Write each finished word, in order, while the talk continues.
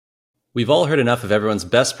We've all heard enough of everyone's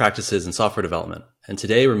best practices in software development, and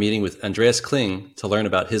today we're meeting with Andreas Kling to learn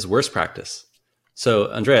about his worst practice.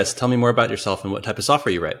 So, Andreas, tell me more about yourself and what type of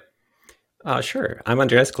software you write. Sure. I'm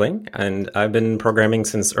Andreas Kling, and I've been programming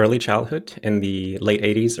since early childhood in the late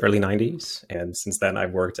 80s, early 90s. And since then,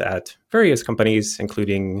 I've worked at various companies,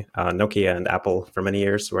 including Nokia and Apple for many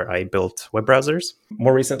years, where I built web browsers.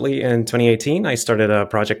 More recently, in 2018, I started a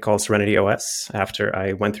project called Serenity OS after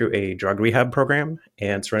I went through a drug rehab program.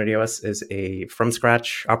 And Serenity OS is a from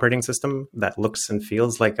scratch operating system that looks and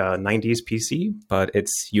feels like a 90s PC, but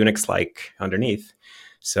it's Unix like underneath.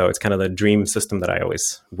 So it's kind of the dream system that I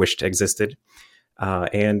always wished existed.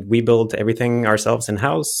 And we build everything ourselves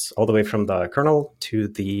in-house, all the way from the kernel to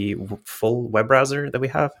the full web browser that we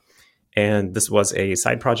have. And this was a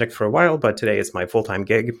side project for a while, but today it's my full-time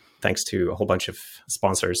gig, thanks to a whole bunch of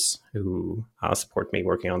sponsors who support me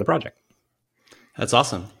working on the project. That's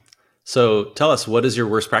awesome. So tell us, what is your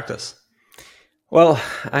worst practice? Well,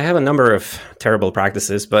 I have a number of terrible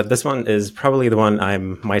practices, but this one is probably the one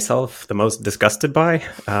I'm myself the most disgusted by.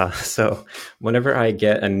 So whenever I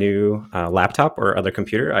get a new laptop or other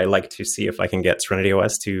computer, I like to see if I can get Serenity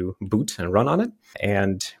OS to boot and run on it.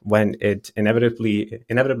 And when it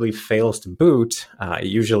inevitably fails to boot,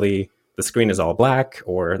 usually the screen is all black,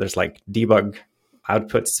 or there's like debug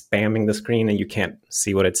output spamming the screen and you can't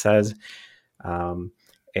see what it says.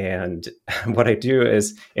 And what I do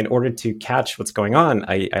is, in order to catch what's going on,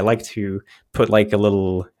 I like to put like a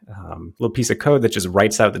little piece of code that just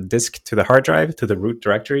writes out the disk to the hard drive, to the root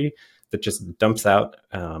directory, that just dumps out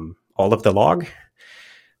all of the log,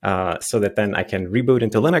 so that then I can reboot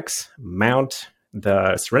into Linux, mount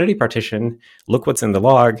the Serenity partition, look what's in the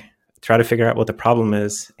log, try to figure out what the problem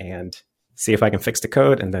is, and see if I can fix the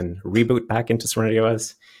code, and then reboot back into Serenity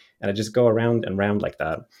OS. And I just go around and round like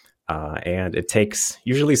that. And it takes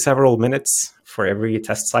usually several minutes for every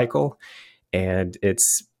test cycle. And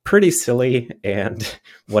it's pretty silly. And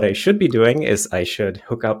what I should be doing is I should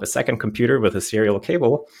hook up a second computer with a serial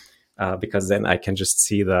cable, because then I can just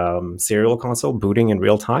see the serial console booting in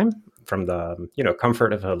real time from the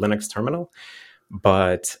comfort of a Linux terminal.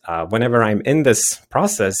 But whenever I'm in this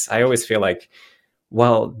process, I always feel like,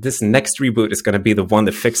 well, this next reboot is going to be the one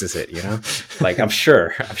that fixes it, Like, I'm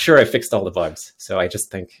sure I fixed all the bugs. So I just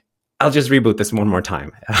think, I'll just reboot this one more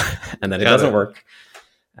time. And then it doesn't work.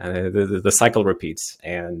 And the cycle repeats.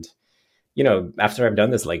 And, after I've done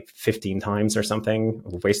this like 15 times or something,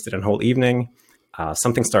 wasted a whole evening,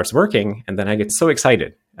 something starts working. And then I get so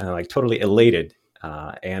excited and like totally elated.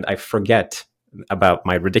 And I forget about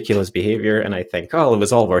my ridiculous behavior. And I think, oh, it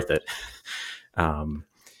was all worth it. And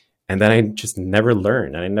then I just never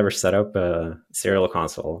learn. And I never set up a serial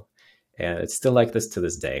console. And it's still like this to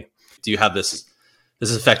this day. Do you have this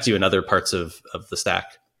affect you in other parts of the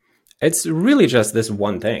stack? It's really just this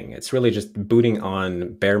one thing. It's really just booting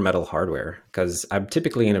on bare metal hardware, because I'm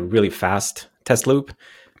typically in a really fast test loop,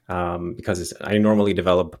 because I normally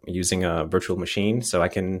develop using a virtual machine. So I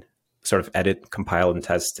can sort of edit, compile, and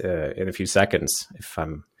test in a few seconds if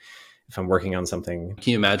I'm working on something.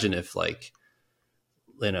 Can you imagine if Linus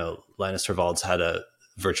Torvalds had a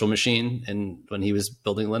virtual machine and when he was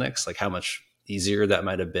building Linux, like how much easier that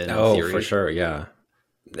might have been in theory? For sure, yeah.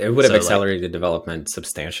 It would have accelerated development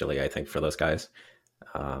substantially, I think, for those guys.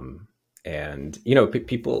 And,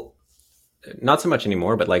 people, not so much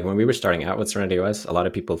anymore, but like when we were starting out with Serenity OS, a lot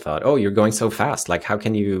of people thought, oh, you're going so fast. Like, how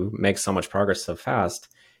can you make so much progress so fast?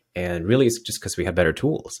 And really, it's just because we had better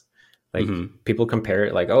tools. Like, people compare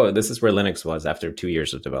it like, oh, this is where Linux was after 2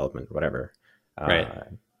 years of development, whatever. Right.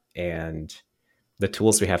 And the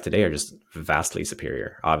tools we have today are just vastly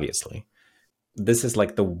superior, obviously. This is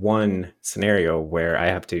like the one scenario where I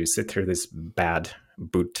have to sit through this bad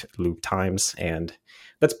boot loop times. And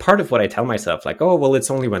that's part of what I tell myself, like, oh, well, it's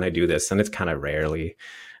only when I do this. And it's kind of rarely,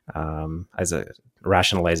 as a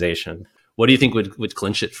rationalization. What do you think would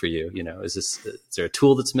clinch it for you? Is there a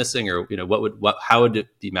tool that's missing, or, how would it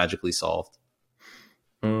be magically solved?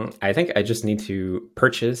 I think I just need to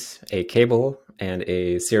purchase a cable and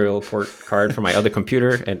a serial port card for my other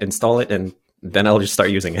computer and install it, and then I'll just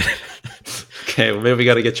start using it. Okay, well, maybe we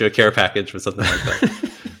got to get you a care package or something like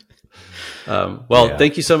that.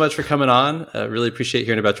 Thank you so much for coming on. I really appreciate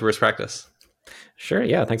hearing about your worst practice. Sure,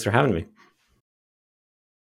 yeah, thanks for having me.